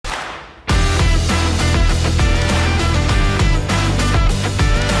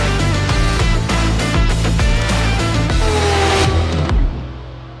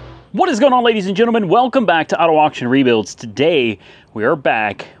is going on, ladies and gentlemen? Welcome back to Auto Auction Rebuilds. Today we are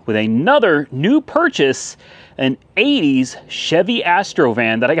back with another new purchase, an 80s Chevy Astro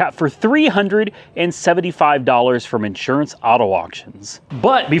van that I got for $375 from Insurance Auto Auctions.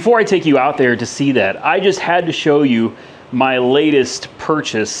 But before I take you out there to see that, I just had to show you my latest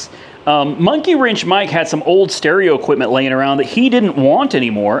purchase. Monkey Wrench Mike had some old stereo equipment laying around that he didn't want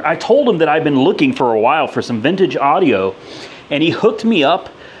anymore. I told him that I've been looking for a while for some vintage audio, and he hooked me up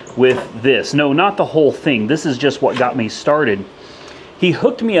with this. No, not the whole thing. This is just what got me started. He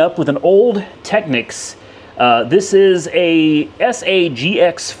hooked me up with an old Technics. This is a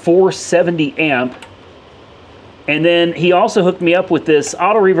SAGX 470 amp. And then he also hooked me up with this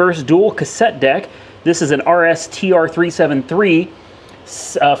auto reverse dual cassette deck. This is an RSTR 373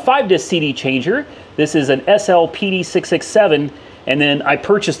 5-disc CD changer. This is an SLPD 667. And then I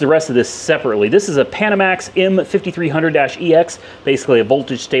purchased the rest of this separately. This is a Panamax M5300-EX, basically a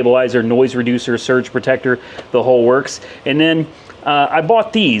voltage stabilizer, noise reducer, surge protector, the whole works. And then I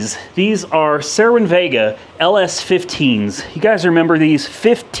bought these. These are Cerwin Vega LS15s. You guys remember these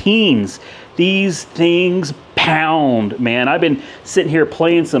 15s? These things pound, man. I've been sitting here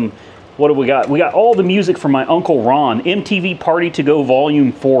playing some, what do we got? We got all the music from my Uncle Ron, MTV Party to Go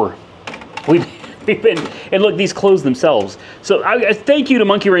Volume 4. We've been, and look, these close themselves. So I thank you to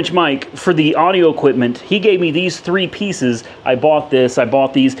Monkey Wrench Mike for the audio equipment. He gave me these 3 pieces. I bought this, I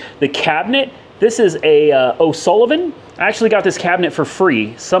bought these. The cabinet, this is a O'Sullivan. I actually got this cabinet for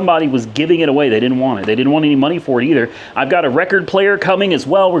free. Somebody was giving it away. They didn't want it. They didn't want any money for it either. I've got a record player coming as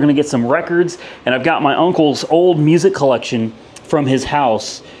well. We're gonna get some records. And I've got my uncle's old music collection from his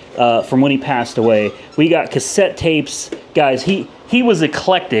house from when he passed away. We got cassette tapes. Guys, he was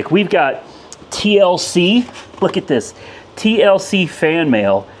eclectic. We've got TLC, look at this, TLC fan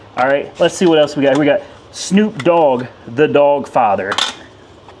mail. All right, let's see what else we got. We got Snoop Dogg, the Dog Father.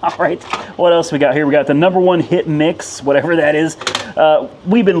 All right, what else we got here? We got the #1 hit mix, whatever that is.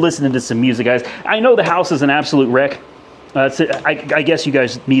 We've been listening to some music, guys. I know the house is an absolute wreck. I guess you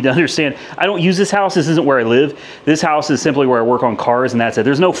guys need to understand, I don't use this house. This isn't where I live. This house is simply where I work on cars, and that's it.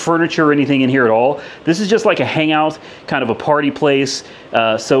 There's no furniture or anything in here at all. This is just like a hangout, kind of a party place.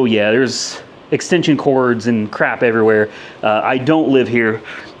 So yeah, there's extension cords and crap everywhere. I don't live here,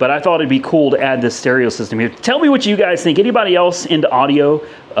 but I thought it'd be cool to add this stereo system here. Tell me what you guys think. Anybody else into audio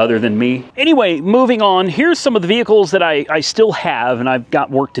other than me? Anyway, moving on, here's some of the vehicles that I still have, and I've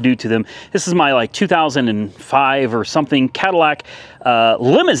got work to do to them. This is my like 2005 or something Cadillac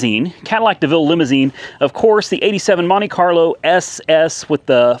limousine, Cadillac DeVille limousine. Of course, the 87 Monte Carlo SS with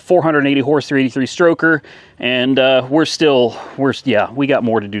the 480 horse 383 stroker. And we got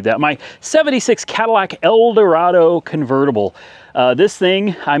more to do that. My 76 Cadillac Eldorado convertible. This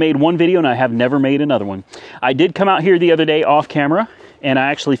thing, I made one video and I have never made another one. I did come out here the other day off camera and I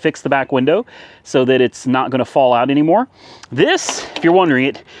actually fixed the back window so that it's not gonna fall out anymore. This, if you're wondering,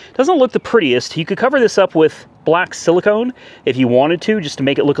 it doesn't look the prettiest. You could cover this up with black silicone if you wanted to, just to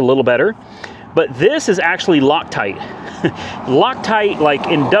make it look a little better. But this is actually Loctite. Loctite, like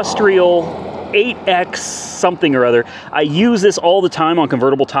industrial 8X something or other. I use this all the time on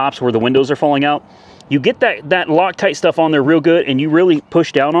convertible tops where the windows are falling out. You get that Loctite stuff on there real good and you really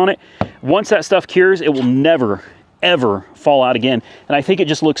push down on it. Once that stuff cures, it will never, ever fall out again. And I think it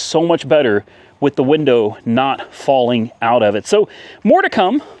just looks so much better with the window not falling out of it. So more to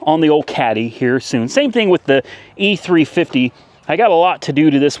come on the old Caddy here soon. Same thing with the E350. I got a lot to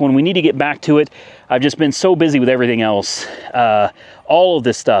do to this one. We need to get back to it. I've just been so busy with everything else. All of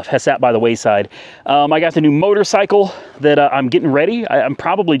this stuff has sat by the wayside. I got the new motorcycle that I'm getting ready. I'm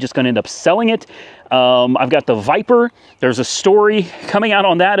probably just gonna end up selling it. I've got the Viper. There's a story coming out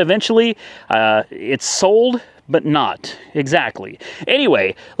on that eventually. It's sold, but not exactly.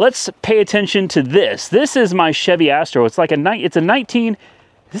 Anyway, let's pay attention to this. This is my Chevy Astro. It's like it's a 19,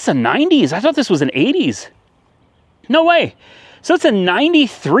 this is a 90s. I thought this was an 80s. No way. So it's a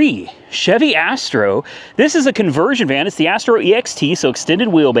 93 Chevy Astro. This is a conversion van. It's the Astro EXT, so extended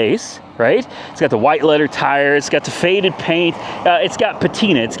wheelbase, right? It's got the white letter tire. It's got the faded paint. It's got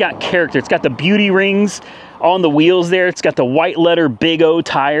patina. It's got character. It's got the beauty rings on the wheels there. It's got the white letter Big O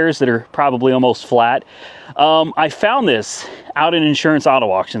tires that are probably almost flat. I found this out in Insurance Auto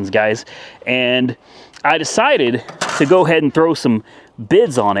Auctions, guys, and I decided to go ahead and throw some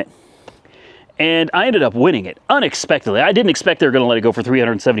bids on it. And I ended up winning it unexpectedly. I didn't expect they were going to let it go for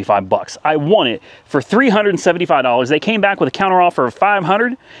 375 bucks. I won it for $375. They came back with a counteroffer of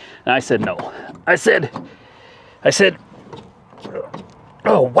 500, and I said no. I said,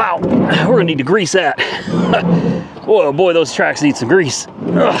 oh wow, we're gonna need to grease that. Oh boy, those tracks need some grease.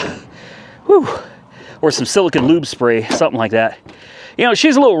 Whew. Or some silicone lube spray, something like that. you know,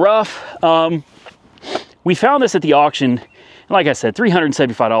 she's a little rough. We found this at the auction. Like I said,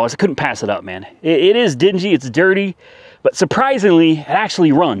 $375. I couldn't pass it up, man. It is dingy, it's dirty, but surprisingly, it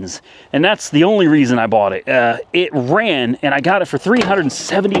actually runs. And that's the only reason I bought it. It ran, and I got it for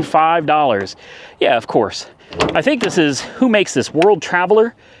 $375. Yeah, of course. I think this is, who makes this? World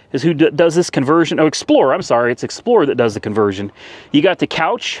Traveler is who does this conversion. Oh, Explorer, I'm sorry. It's Explorer that does the conversion. You got the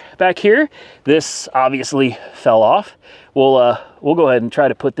couch back here. This obviously fell off. We'll go ahead and try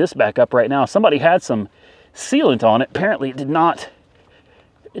to put this back up right now. Somebody had some sealant on it. Apparently it did not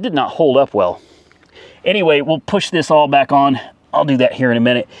hold up well. Anyway, we'll push this all back on. I'll do that here in a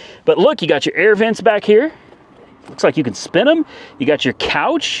minute. But look, you got your air vents back here. Looks like you can spin them. You got your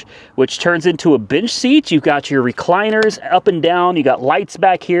couch, which turns into a bench seat. You've got your recliners up and down. You got lights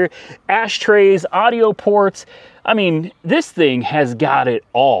back here, ashtrays, audio ports. I mean, this thing has got it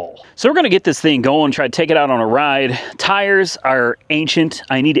all. So we're gonna get this thing going, try to take it out on a ride. Tires are ancient.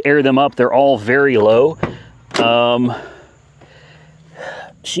 I need to air them up. They're all very low.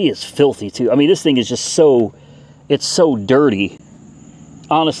 She is filthy too. I mean, this thing is just it's so dirty.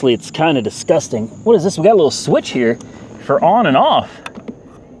 Honestly, it's kind of disgusting. What is this? We got a little switch here for on and off.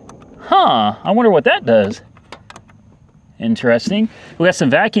 Huh, I wonder what that does. Interesting. We got some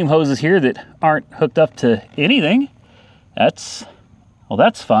vacuum hoses here that aren't hooked up to anything. Well,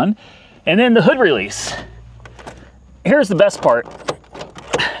 that's fun. And then the hood release. Here's the best part.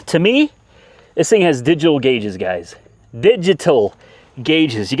 To me, this thing has digital gauges, guys. Digital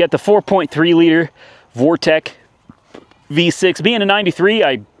gauges. You got the 4.3 liter Vortec V6. Being a 93,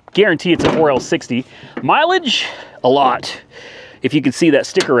 I guarantee it's a 4L60. Mileage, a lot. If you can see that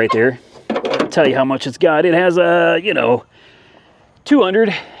sticker right there, I'll tell you how much it's got. It has a,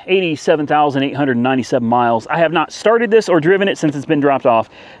 287,897 miles. I have not started this or driven it since it's been dropped off.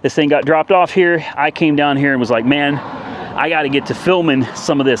 This thing got dropped off here. I came down here and was like, man, I got to get to filming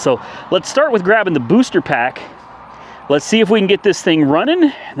some of this. So let's start with grabbing the booster pack. Let's see if we can get this thing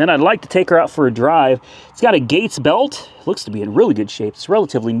running. Then I'd like to take her out for a drive. It's got a Gates belt. It looks to be in really good shape. It's a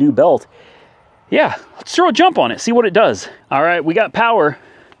relatively new belt. Yeah, let's throw a jump on it, see what it does. All right, we got power.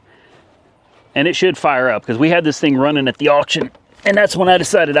 And it should fire up because we had this thing running at the auction. And that's when I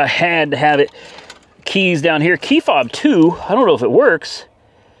decided I had to have it. Keys down here. Key fob 2. I don't know if it works.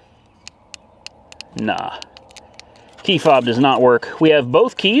 Nah. Key fob does not work. We have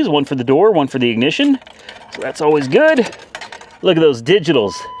both keys, one for the door, one for the ignition. So that's always good. Look at those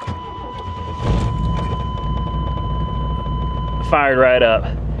digitals. Fired right up.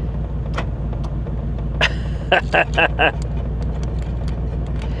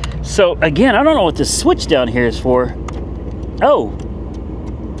 So again, I don't know what this switch down here is for. Oh,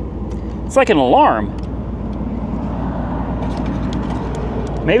 it's like an alarm.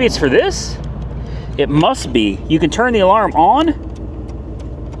 Maybe it's for this? It must be. You can turn the alarm on.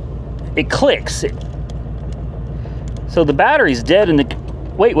 It clicks. So the battery's dead in the...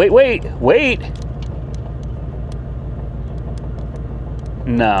 Wait.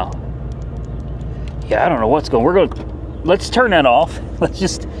 No. Yeah, I don't know what's going... Let's turn that off. Let's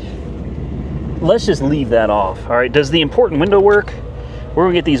just leave that off. All right, does the important window work? We're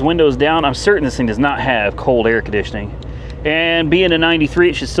gonna get these windows down. I'm certain this thing does not have cold air conditioning. And being a 93,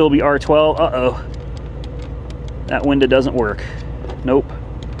 it should still be R12. Uh-oh. That window doesn't work. Nope.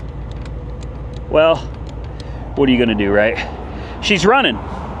 Well, what are you gonna do, right? She's running.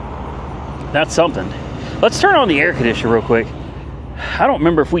 That's something. Let's turn on the air conditioner real quick. I don't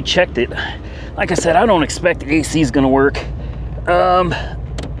remember if we checked it. Like I said, I don't expect the AC is gonna work.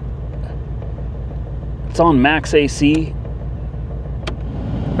 It's on max AC.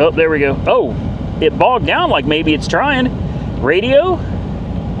 Oh, there we go. Oh, it bogged down like maybe it's trying. Radio?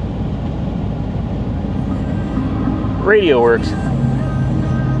 Radio works.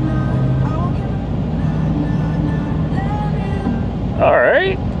 All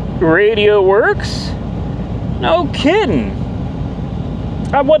right, radio works. No kidding.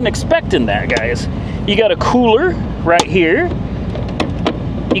 I wasn't expecting that, guys. You got a cooler right here.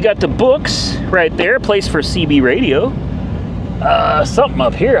 You got the books right there, place for CB radio. Something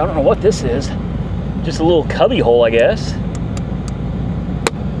up here, I don't know what this is. Just a little cubby hole, I guess.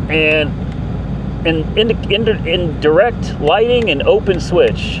 And indirect lighting and open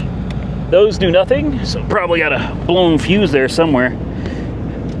switch. Those do nothing, so probably got a blown fuse there somewhere.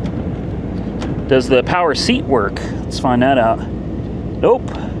 Does the power seat work? Let's find that out. Nope,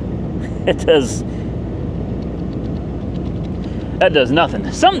 it does. That does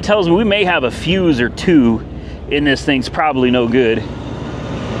nothing. Something tells me we may have a fuse or two in this thing's probably no good.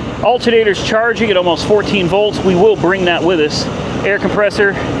 Alternator's charging at almost 14 volts. We will bring that with us. Air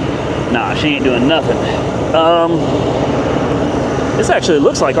compressor, nah, she ain't doing nothing. This actually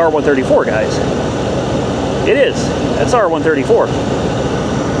looks like R134, guys. It is. That's R134.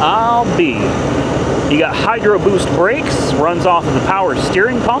 I'll be. You got Hydro Boost brakes, runs off of the power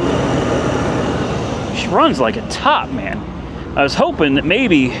steering pump. She runs like a top, man. I was hoping that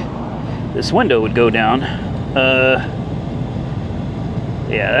maybe this window would go down.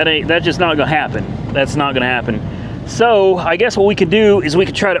 Yeah, that's just not gonna happen. That's not gonna happen. So I guess what we could do is we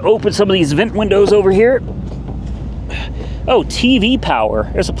could try to open some of these vent windows over here. Oh, TV power.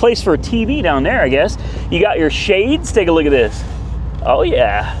 There's a place for a TV down there, I guess. You got your shades. Take a look at this. Oh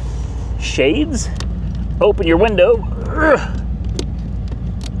yeah, shades. Open your window.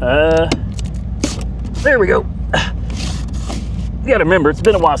 There we go. You gotta remember, it's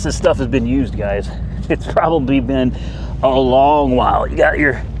been a while since this stuff has been used, guys. It's probably been a long while. You got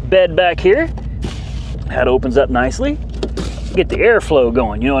your bed back here. That opens up nicely. Get the airflow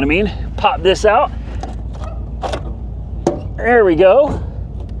going, you know what I mean? Pop this out. There we go.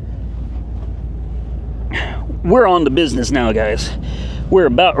 We're on the business now, guys. We're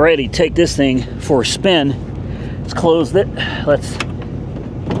about ready to take this thing for a spin. Let's close it. Let's...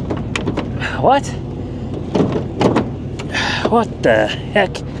 What? What the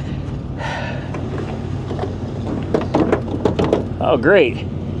heck? Oh, great.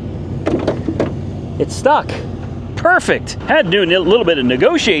 It's stuck. Perfect. Had to do a little bit of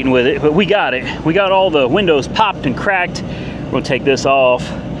negotiating with it, but we got it. We got all the windows popped and cracked. We'll take this off.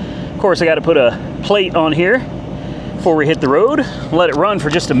 Of course, I got to put a plate on here before we hit the road. Let it run for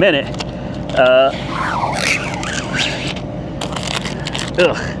just a minute.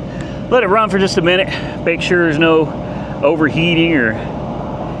 Let it run for just a minute. Make sure there's no overheating or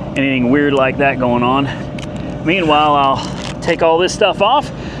anything weird like that going on. Meanwhile, I'll take all this stuff off.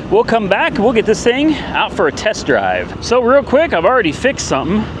 We'll come back and we'll get this thing out for a test drive. So real quick, I've already fixed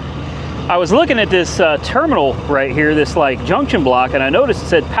something. I was looking at this terminal right here, this like junction block, and I noticed it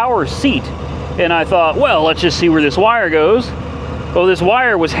said power seat. And I thought, well, let's just see where this wire goes. Well, this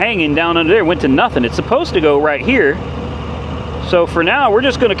wire was hanging down under there, went to nothing. It's supposed to go right here. So for now, we're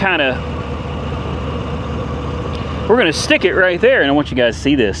just gonna we're gonna stick it right there. And I want you guys to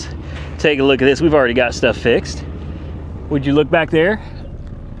see this. Take a look at this. We've already got stuff fixed. Would you look back there?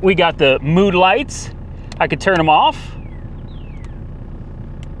 We got the mood lights. I could turn them off.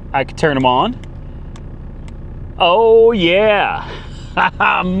 I could turn them on. Oh yeah.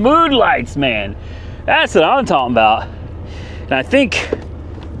 Mood lights, man. That's what I'm talking about. And I think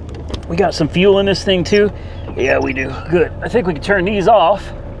we got some fuel in this thing too. Yeah, we do. Good. I think we can turn these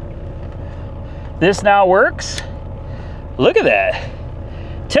off. This now works. Look at that.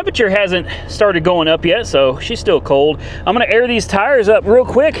 Temperature hasn't started going up yet, so she's still cold. I'm gonna air these tires up real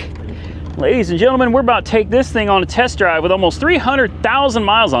quick. Ladies and gentlemen, we're about to take this thing on a test drive with almost 300,000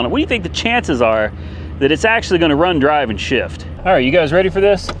 miles on it. What do you think the chances are that it's actually gonna run, drive, and shift? All right, you guys ready for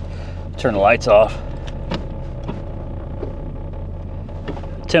this? Turn the lights off.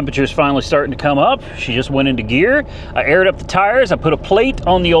 Temperature's finally starting to come up. She just went into gear. I aired up the tires. I put a plate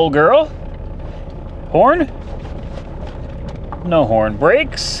on the old girl. Horn? No horn.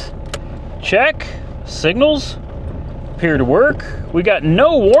 Brakes? Check. Signals? Appear to work. We got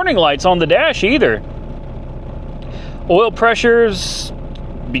no warning lights on the dash either. Oil pressure's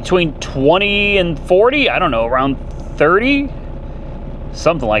between 20 and 40. I don't know, around 30?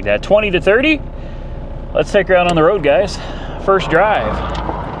 Something like that. 20 to 30? Let's take her out on the road, guys. First drive.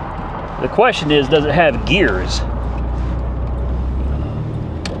 The question is, does it have gears?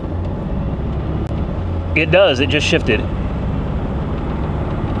 It does. It just shifted.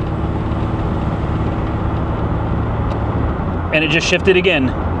 And it just shifted again.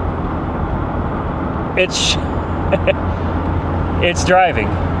 It's it's driving.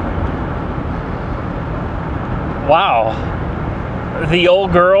 Wow. The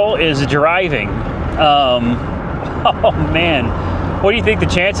old girl is driving. Oh man. What do you think the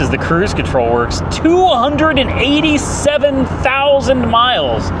chances the cruise control works? 287,000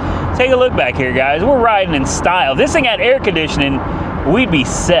 miles. Take a look back here, guys. We're riding in style. If this thing had air conditioning, we'd be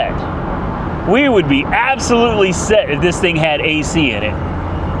set. We would be absolutely set if this thing had AC in it.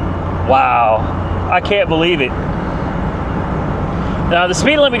 Wow. I can't believe it. Now, the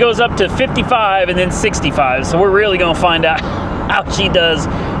speed limit goes up to 55 and then 65, so we're really going to find out how she does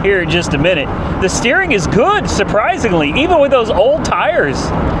here in just a minute. The steering is good, surprisingly. Even with those old tires,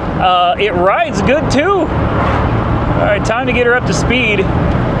 it rides good too. All right, time to get her up to speed.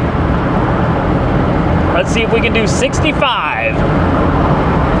 Let's see if we can do 65.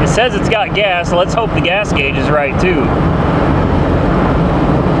 It says it's got gas, so let's hope the gas gauge is right too.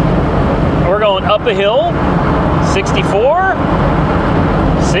 We're going up a hill, 64,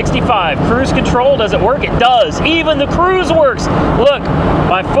 65. Cruise control, does it work? It does. Even the cruise works. Look,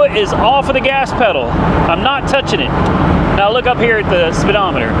 my foot is off of the gas pedal. I'm not touching it. Now look up here at the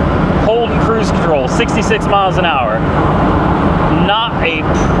speedometer. Holding cruise control, 66 miles an hour. Not a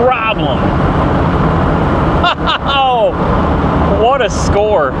problem. Oh, what a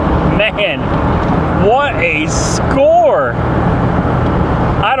score. Man, what a score.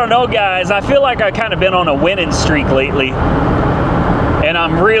 I don't know, guys. I feel like I've kind of been on a winning streak lately. And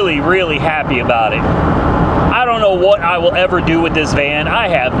I'm really, really happy about it. I don't know what I will ever do with this van. I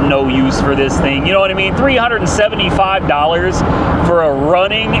have no use for this thing. You know what I mean? $375 for a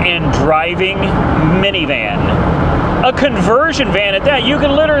running and driving minivan. A conversion van at that. You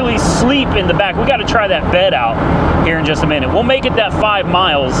can literally sleep in the back. We got to try that bed out here in just a minute. We'll make it that 5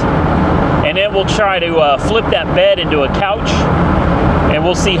 miles, and then we'll try to flip that bed into a couch, and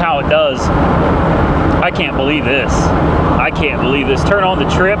we'll see how it does. I can't believe this. I can't believe this. Turn on the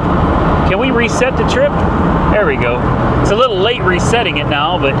trip. Can we reset the trip? There we go. It's a little late resetting it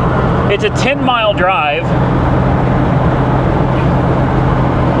now, but it's a 10-mile drive.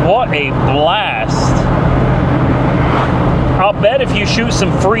 What a blast. I'll bet if you shoot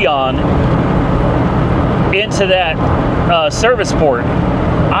some Freon into that service port,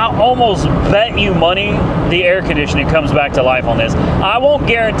 I'll almost bet you money the air conditioning comes back to life on this. I won't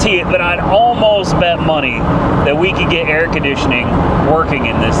guarantee it, but I'd almost bet money that we could get air conditioning working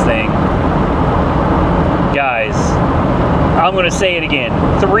in this thing. Guys, I'm going to say it again.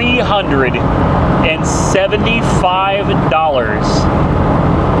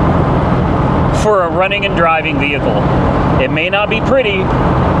 $375 for a running and driving vehicle. It may not be pretty,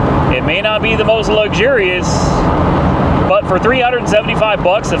 it may not be the most luxurious, but for 375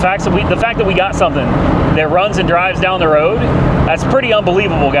 bucks, the fact that we got something that runs and drives down the road, that's pretty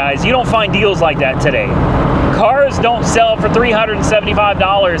unbelievable, guys. You don't find deals like that today. Cars don't sell for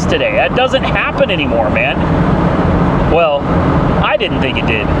 $375 today. That doesn't happen anymore, man. Well, I didn't think it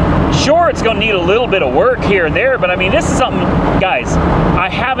did. Sure, it's going to need a little bit of work here and there, but I mean, this is something, guys, I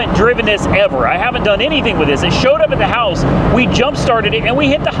haven't driven this ever. I haven't done anything with this. It showed up at the house, we jump-started it, and we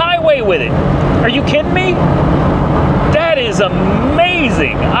hit the highway with it. Are you kidding me? That is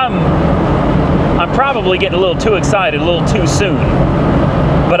amazing. I'm probably getting a little too excited, a little too soon.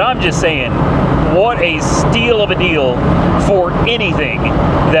 But I'm just saying, what a steal of a deal for anything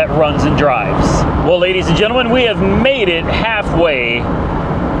that runs and drives. Well, ladies and gentlemen, we have made it halfway.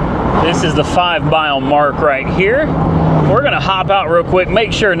 This is the 5-mile mark right here. We're gonna hop out real quick,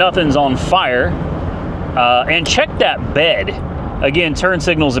 make sure nothing's on fire, and check that bed. Again, turn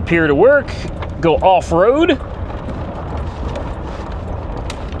signals appear to work. Go off-road.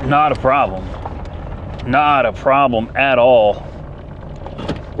 Not a problem. Not a problem at all.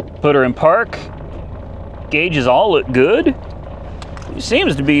 Put her in park. Gauges all look good. He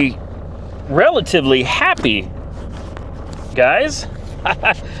seems to be relatively happy, guys.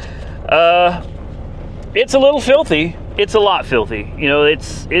 It's a little filthy. It's a lot filthy. You know,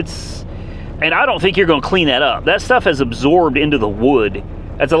 it's, and I don't think you're going to clean that up. That stuff has absorbed into the wood.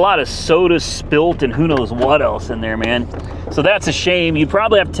 That's a lot of soda spilt and who knows what else in there, man. So that's a shame. You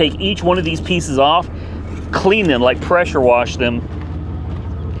probably have to take each one of these pieces off, clean them, like pressure wash them,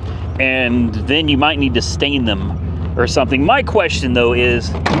 and then you might need to stain them or something. My question though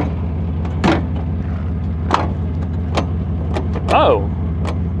is, oh,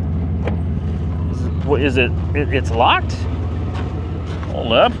 what is it? It's locked?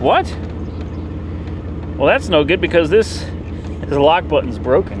 Hold up, what? Well, that's no good because this lock button's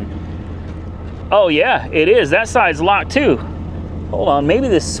broken. Oh yeah, it is. That side's locked too. Hold on, maybe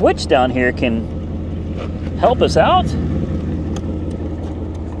this switch down here can help us out?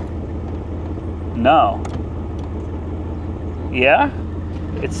 No. Yeah?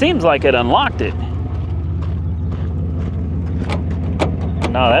 It seems like it unlocked it.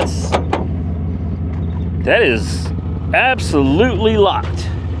 No, that is absolutely locked.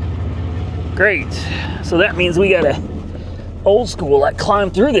 Great. So that means we gotta old school, like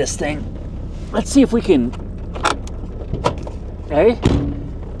climb through this thing. Let's see if we can. Hey,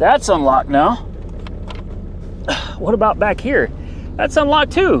 that's unlocked now. What about back here? That's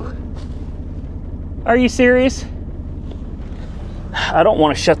unlocked too. Are you serious? I don't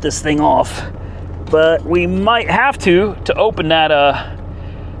want to shut this thing off, but we might have to open that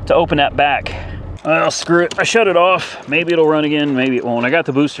back. Well, screw it. I shut it off. Maybe it'll run again, maybe it won't. I got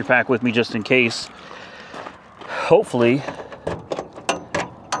the booster pack with me just in case. Hopefully.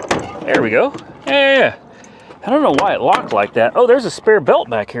 There we go. Yeah. I don't know why it locked like that. Oh, there's a spare belt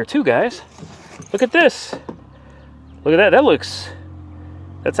back here too, guys. Look at this. Look at that.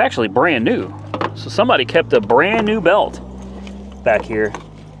 That's actually brand new. So somebody kept a brand new belt back here.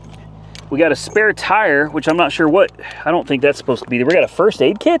 We got a spare tire, which I'm not sure what. I don't think that's supposed to be there. We got a first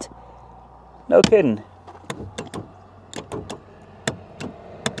aid kit? No kidding.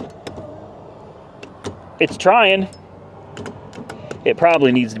 It's trying. It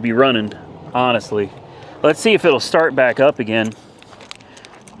probably needs to be running, honestly. Let's see if it'll start back up again.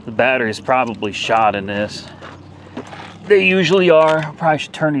 The battery's probably shot in this. They usually are. Probably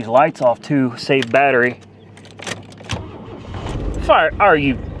should turn these lights off too, save battery. Fire, are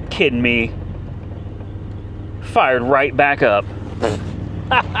you kidding me? Fired right back up.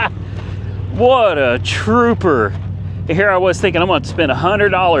 What a trooper. Here I was thinking I'm going to spend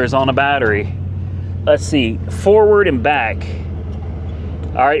 $100 on a battery. Let's see, forward and back.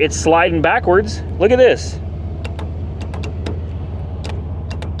 All right, it's sliding backwards. Look at this.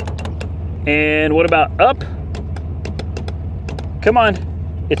 And what about up? Come on,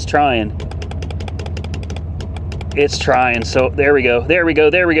 it's trying. It's trying, so there we go, there we go,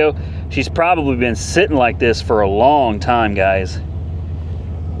 there we go. She's probably been sitting like this for a long time, guys.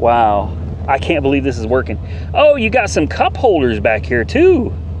 Wow, I can't believe this is working. Oh, you got some cup holders back here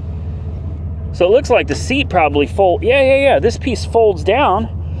too. So it looks like the seat probably folds. Yeah. This piece folds down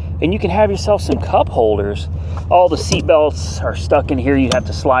and you can have yourself some cup holders. All the seat belts are stuck in here. You have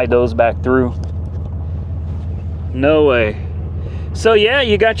to slide those back through. No way. So yeah,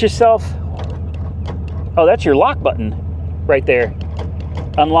 you got yourself, oh, that's your lock button right there.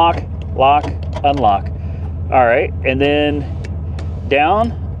 Unlock, lock, unlock. All right, and then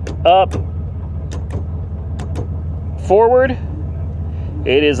down, up, forward.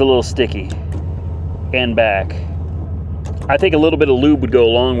 It is a little sticky. And back. I think a little bit of lube would go a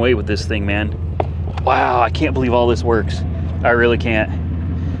long way with this thing, man. Wow, I can't believe all this works. I really can't.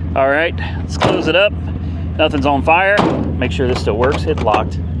 All right, let's close it up. Nothing's on fire. Make sure this still works. It's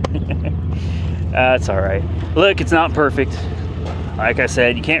locked. That's all right. Look, it's not perfect. Like I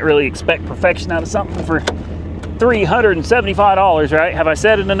said, you can't really expect perfection out of something for $375, right? Have I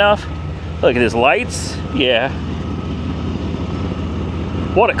said it enough? Look at this, lights. Yeah.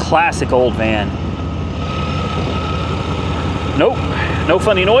 What a classic old van. Nope, no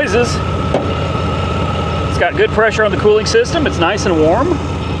funny noises. It's got good pressure on the cooling system. It's nice and warm.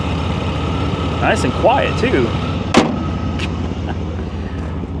 Nice and quiet too.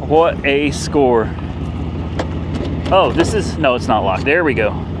 What a score. Oh, this is, no, it's not locked. There we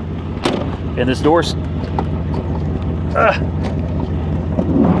go. And this door's,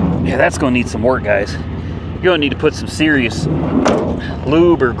 yeah, that's gonna need some work, guys. You're gonna need to put some serious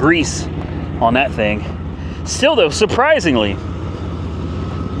lube or grease on that thing. Still though, surprisingly,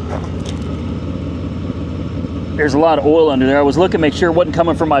 there's a lot of oil under there. I was looking to make sure it wasn't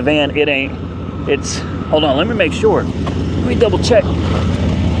coming from my van. It ain't. It's, hold on, let me make sure. Let me double check.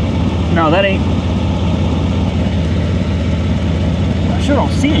 No, that ain't. I sure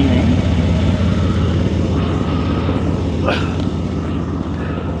don't see anything.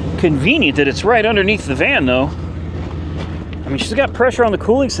 Convenient that it's right underneath the van though. I mean, she's got pressure on the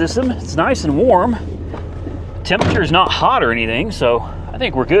cooling system. It's nice and warm. Temperature is not hot or anything, so I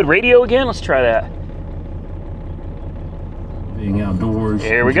think we're good. Radio again, let's try that. Being outdoors,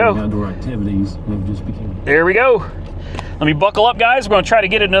 there we go. Outdoor activities, we've just become. There we go. Let me buckle up, guys. We're gonna try to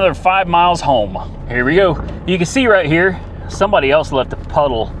get another 5 miles home. Here we go. You can see right here, somebody else left a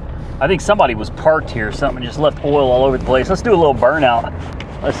puddle. I think somebody was parked here or something and just left oil all over the place. Let's do a little burnout.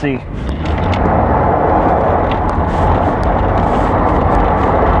 Let's see.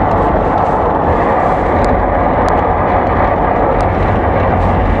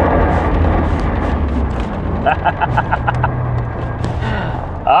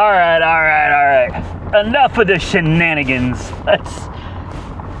 All right. Enough of the shenanigans. Let's.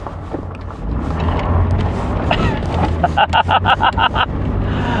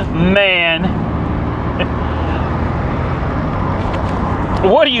 Man.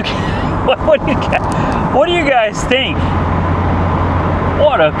 What do you guys think?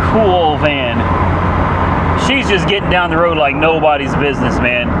 What a cool van. She's just getting down the road like nobody's business,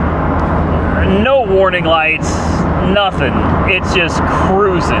 man. No warning lights, nothing. It's just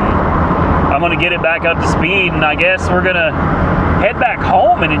cruising. I'm gonna get it back up to speed, and I guess we're gonna head back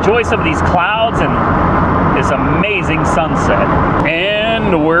home and enjoy some of these clouds and this amazing sunset.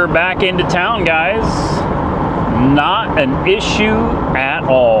 And we're back into town, guys. Not an issue at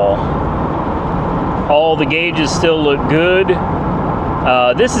all. All the gauges still look good.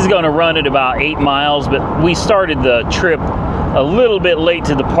 This is gonna run at about 8 miles, but we started the trip a little bit late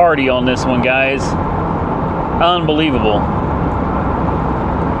to the party on this one, guys. Unbelievable.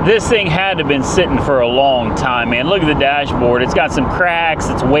 This thing had to have been sitting for a long time, man. Look at the dashboard. It's got some cracks.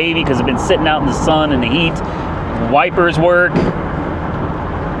 It's wavy because it's been sitting out in the sun and the heat. Wipers work.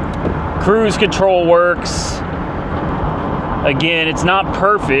 Cruise control works. Again, it's not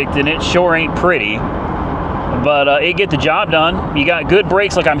perfect and it sure ain't pretty, but it get the job done. You got good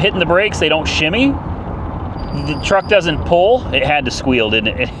brakes, like I'm hitting the brakes, they don't shimmy. The truck doesn't pull. It had to squeal,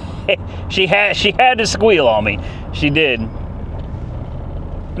 didn't it? She had to squeal on me. She did.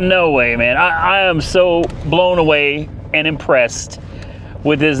 No way, man. I am so blown away and impressed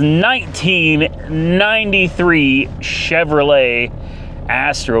with this 1993 Chevrolet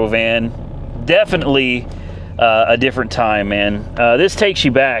Astro van. Definitely a different time, man. This takes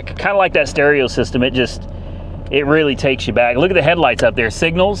you back, kind of like that stereo system. It really takes you back. Look at the headlights up there.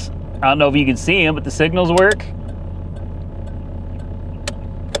 Signals. I don't know if you can see them, but the signals work.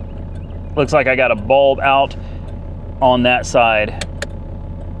 Looks like I got a bulb out on that side.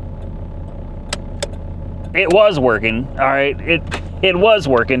 It was working. All right, it was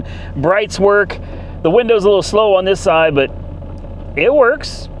working. Brights work. The window's a little slow on this side, but it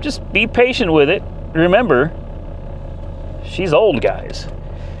works. Just be patient with it. Remember, she's old, guys.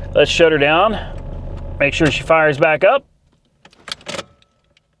 Let's shut her down. Make sure she fires back up.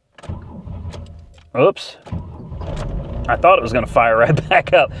 Oops. I thought it was going to fire right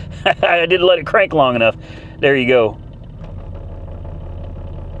back up. I didn't let it crank long enough. There you go.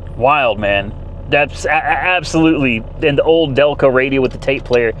 Wild, man. That's absolutely, and the old Delco radio with the tape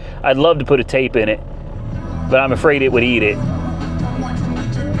player. I'd love to put a tape in it, but I'm afraid it would eat it.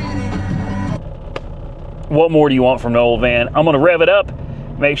 What more do you want from an old van? I'm going to rev it up,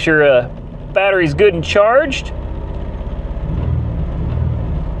 make sure battery's good and charged.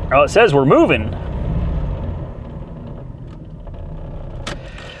 Oh, it says we're moving.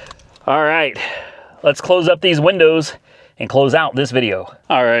 All right, let's close up these windows and close out this video.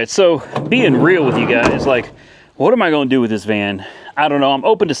 All right, so being real with you guys, like, what am I gonna do with this van? I don't know. I'm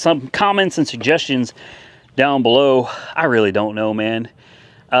open to some comments and suggestions down below. I really don't know, man.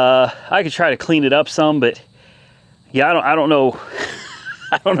 I could try to clean it up some, but yeah, I don't know.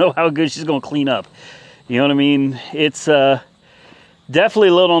 I don't know how good she's gonna clean up. You know what I mean? It's definitely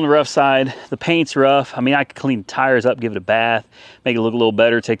a little on the rough side. The paint's rough. I mean, I could clean the tires up, give it a bath, make it look a little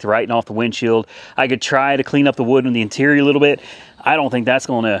better, take the writing off the windshield. I could try to clean up the wood in the interior a little bit. I don't think that's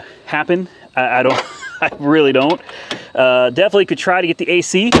going to happen. I don't. I really don't. Definitely could try to get the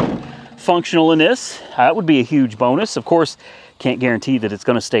AC functional in this. That would be a huge bonus. Of course, can't guarantee that it's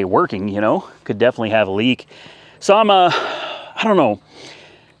going to stay working, you know. Could definitely have a leak. So I don't know.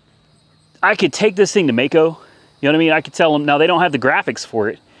 I could take this thing to Mako. You know what I mean? I could tell them, now they don't have the graphics for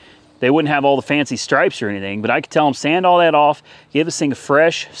it. They wouldn't have all the fancy stripes or anything, but I could tell them, sand all that off, give this thing a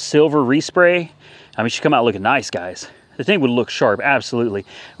fresh silver respray. I mean, it should come out looking nice, guys. The thing would look sharp, absolutely.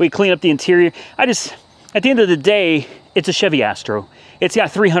 We clean up the interior. At the end of the day, it's a Chevy Astro. It's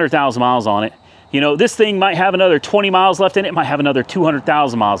got 300,000 miles on it. You know, this thing might have another 20 miles left in it, might have another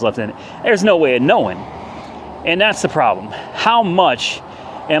 200,000 miles left in it. There's no way of knowing. And that's the problem. How much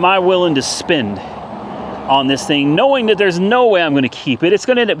am I willing to spend on this thing, knowing that there's no way I'm going to keep it? It's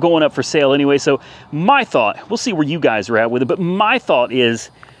going to end up going up for sale anyway. So my thought, we'll see where you guys are at with it, but my thought is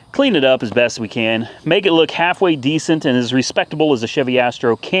clean it up as best we can, make it look halfway decent and as respectable as a Chevy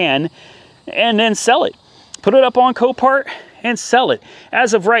Astro can, and then sell it. Put it up on Copart and sell it.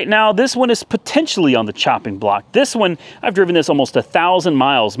 As of right now, this one is potentially on the chopping block. This one, I've driven this almost 1,000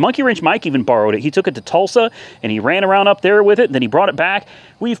 miles. Monkey Wrench Mike even borrowed it. He took it to Tulsa and he ran around up there with it, and then he brought it back.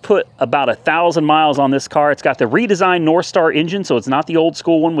 We've put about 1,000 miles on this car. It's got the redesigned North Star engine, so it's not the old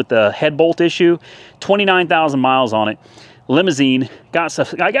school one with the head bolt issue. 29,000 miles on it. Limousine.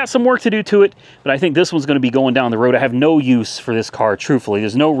 I got some work to do to it, but I think this one's going to be going down the road. I have no use for this car, truthfully.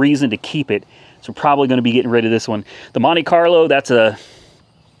 There's no reason to keep it. So probably going to be getting rid of this one. The Monte Carlo,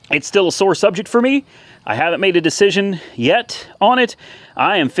 it's still a sore subject for me. I haven't made a decision yet on it.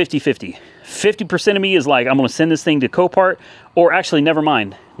 I am 50-50. 50% of me is like, I'm going to send this thing to Copart, or actually, never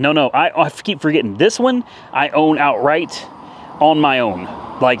mind. No, I keep forgetting. This one I own outright on my own.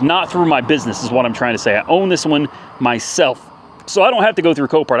 Like, not through my business is what I'm trying to say. I own this one myself. So I don't have to go through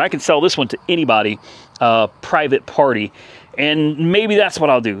Copart. I can sell this one to anybody, private party. And maybe that's what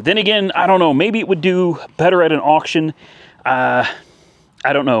I'll do. Then again, I don't know. Maybe it would do better at an auction. I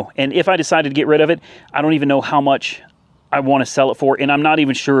don't know. And if I decided to get rid of it, I don't even know how much I want to sell it for. And I'm not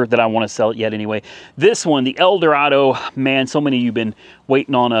even sure that I want to sell it yet anyway. This one, the Eldorado, man, so many of you have been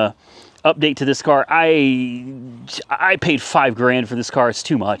waiting on a update to this car. I paid $5 grand for this car. It's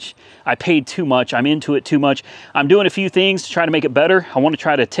too much. I paid too much. I'm into it too much. I'm doing a few things to try to make it better. I want to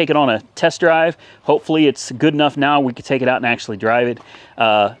try to take it on a test drive. Hopefully it's good enough now we can take it out and actually drive it.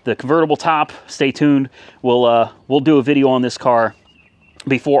 The convertible top, stay tuned. We'll do a video on this car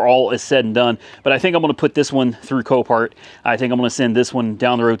before all is said and done. But I think I'm going to put this one through Copart. I think I'm going to send this one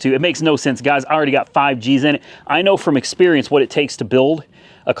down the road too. It makes no sense, guys. I already got 5 G's in it. I know from experience what it takes to build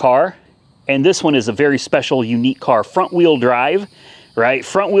a car. And this one is a very special, unique car. Front wheel drive, right?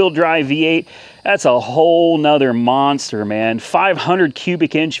 Front wheel drive V8. That's a whole nother monster, man. 500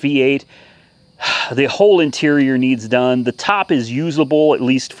 cubic inch V8. The whole interior needs done. The top is usable, at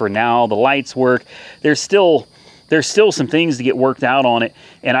least for now. The lights work. There's still some things to get worked out on it,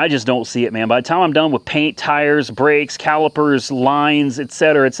 and I just don't see it, man. By the time I'm done with paint, tires, brakes, calipers, lines,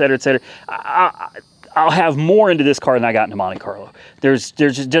 etc., etc., etc., I'll have more into this car than I got into Monte Carlo. There's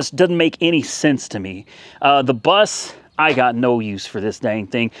just doesn't make any sense to me. The bus, I got no use for this dang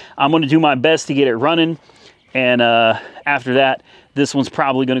thing. I'm going to do my best to get it running, and after that, this one's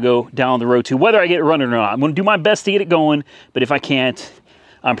probably going to go down the road too, whether I get it running or not. I'm going to do my best to get it going, but if I can't,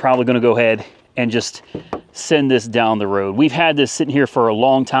 I'm probably going to go ahead and just send this down the road. We've had this sitting here for a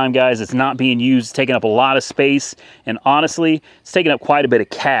long time, guys. It's not being used, it's taking up a lot of space, and honestly, it's taking up quite a bit of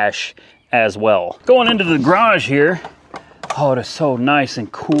cash as well. Going into the garage here. Oh, it's so nice and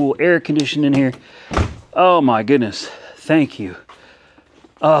cool. Air conditioned in here. Oh my goodness. Thank you.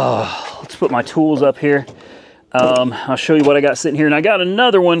 Oh, let's put my tools up here. I'll show you what I got sitting here. And I got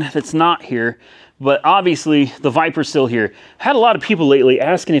another one that's not here, but obviously the Viper's still here. Had a lot of people lately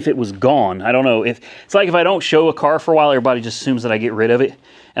asking if it was gone. I don't know. It's like if I don't show a car for a while, everybody just assumes that I get rid of it.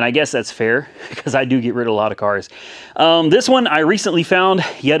 And I guess that's fair because I do get rid of a lot of cars. This one I recently found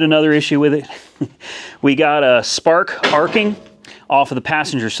yet another issue with it. We got a spark arcing off of the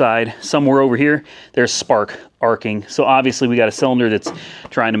passenger side. Somewhere over here, there's spark arcing. So obviously we got a cylinder that's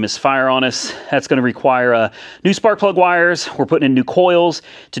trying to misfire on us. That's going to require new spark plug wires. We're putting in new coils.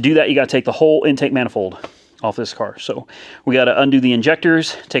 To do that, you got to take the whole intake manifold off this car. So we got to undo the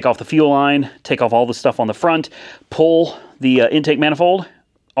injectors, take off the fuel line, take off all the stuff on the front, pull the intake manifold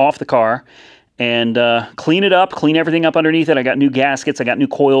off the car, and clean it up, clean everything up underneath it. I got new gaskets, I got new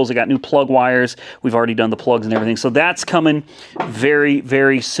coils, I got new plug wires. We've already done the plugs and everything. So that's coming very,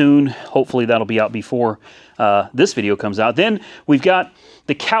 very soon. Hopefully that'll be out before this video comes out. Then we've got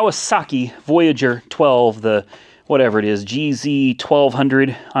the Kawasaki Voyager 12, the whatever it is, GZ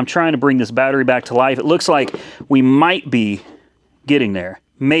 1200. I'm trying to bring this battery back to life. It looks like we might be getting there.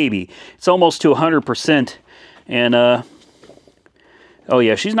 Maybe. It's almost to 100%. And, oh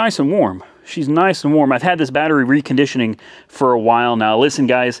yeah, she's nice and warm. She's nice and warm. I've had this battery reconditioning for a while now. Listen,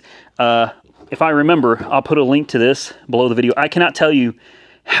 guys, if I remember, I'll put a link to this below the video. I cannot tell you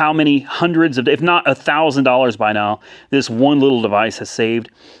how many hundreds of, if not $1,000 by now, this one little device has saved.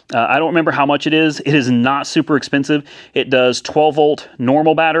 I don't remember how much it is. It is not super expensive. It does 12-volt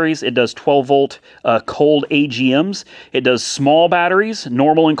normal batteries. It does 12-volt cold AGMs. It does small batteries,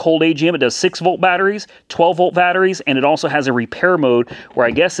 normal and cold AGM. It does 6-volt batteries, 12-volt batteries, and it also has a repair mode where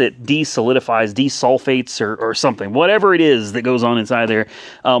I guess it desolidifies, desulfates, or something. Whatever it is that goes on inside there.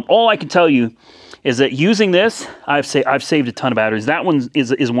 All I can tell you is that using this, I've saved a ton of batteries. That one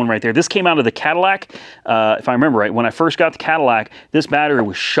is one right there. This came out of the Cadillac. If I remember right, when I first got the Cadillac, this battery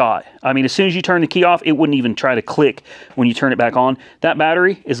was shot. I mean, as soon as you turn the key off, it wouldn't even try to click when you turn it back on. That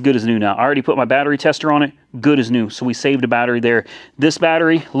battery is good as new now. I already put my battery tester on it, good as new. So we saved a battery there. This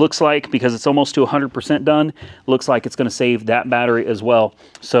battery looks like, because it's almost to 100% done, looks like it's gonna save that battery as well.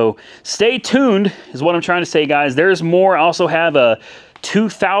 So stay tuned is what I'm trying to say, guys. There's more. I also have a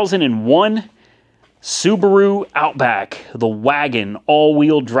 2001 Subaru Outback, the wagon,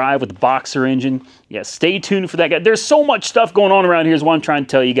 all-wheel drive with the boxer engine. Yeah, stay tuned for that, guy. There's so much stuff going on around here is what I'm trying to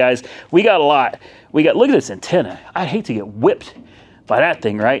tell you guys. We got a lot. Look at this antenna. I'd hate to get whipped by that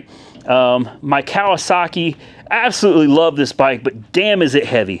thing, right? My Kawasaki, I absolutely love this bike, but damn is it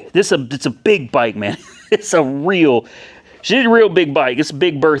heavy. It's a big bike, man. She's a real big bike. It's a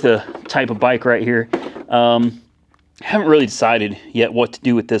Big Bertha type of bike right here. Haven't really decided yet what to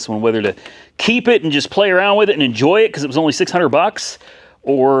do with this one, whether to keep it and just play around with it and enjoy it because it was only 600 bucks,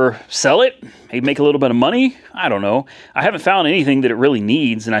 or sell it, maybe make a little bit of money. I don't know. I haven't found anything that it really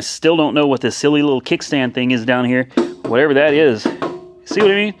needs, and I still don't know what this silly little kickstand thing is down here, whatever that is. See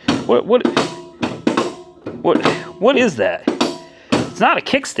what I mean? What is that? It's not a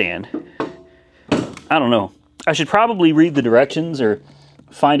kickstand. I don't know. I should probably read the directions or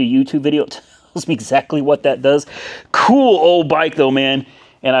find a YouTube video that tells me exactly what that does. Cool old bike though, man.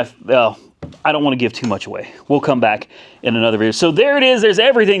 And I don't want to give too much away. We'll come back in another video. So there it is. There's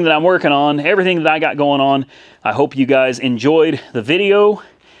everything that I'm working on, everything that I got going on. I hope you guys enjoyed the video.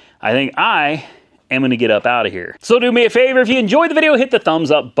 I think I am going to get up out of here. So do me a favor, if you enjoyed the video, hit the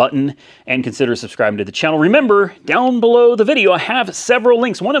thumbs up button and consider subscribing to the channel. Remember, down below the video, I have several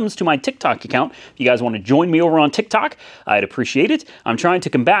links. One of them is to my TikTok account. If you guys want to join me over on TikTok, I'd appreciate it. I'm trying to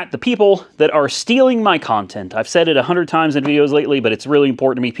combat the people that are stealing my content. I've said it 100 times in videos lately, but it's really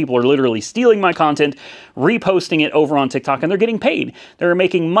important to me. People are literally stealing my content, reposting it over on TikTok, and they're getting paid. They're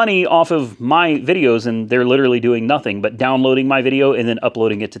making money off of my videos, and they're literally doing nothing but downloading my video and then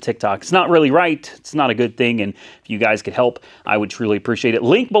uploading it to TikTok. It's not really right. It's not a good thing, and if you guys could help, I would truly appreciate it.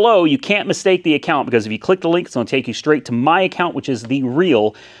 Link below. You can't mistake the account, because if you click the link, it's going to take you straight to my account, which is the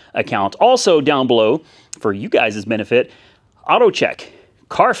real account. Also down below, for you guys' benefit, AutoCheck,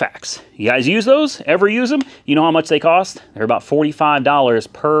 Carfax. You guys use those? Ever use them? You know how much they cost? They're about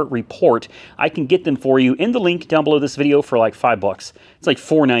 $45 per report. I can get them for you in the link down below this video for like $5. It's like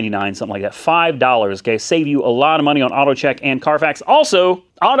 $4.99, something like that. $5, okay? Save you a lot of money on AutoCheck and Carfax. Also,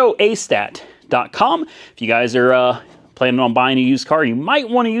 autoastat.com. If you guys are planning on buying a used car, you might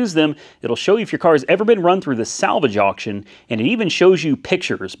want to use them. It'll show you if your car has ever been run through the salvage auction, and it even shows you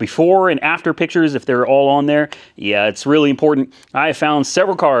pictures, before and after pictures, if they're all on there. Yeah, it's really important. I found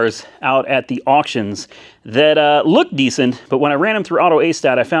several cars out at the auctions that looked decent, but when I ran them through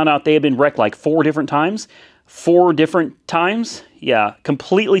AutoAstat, I found out they had been wrecked like 4 different times. 4 different times. Yeah,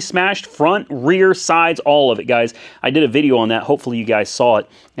 completely smashed, front, rear, sides, all of it, guys. I did a video on that. Hopefully you guys saw it,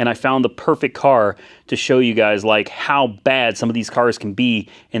 and I found the perfect car to show you guys like how bad some of these cars can be,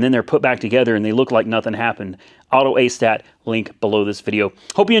 and then they're put back together and they look like nothing happened. AutoAstat, link below this video.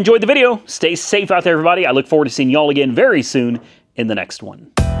 Hope you enjoyed the video. Stay safe out there, everybody. I look forward to seeing y'all again very soon in the next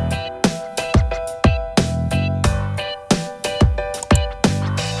one.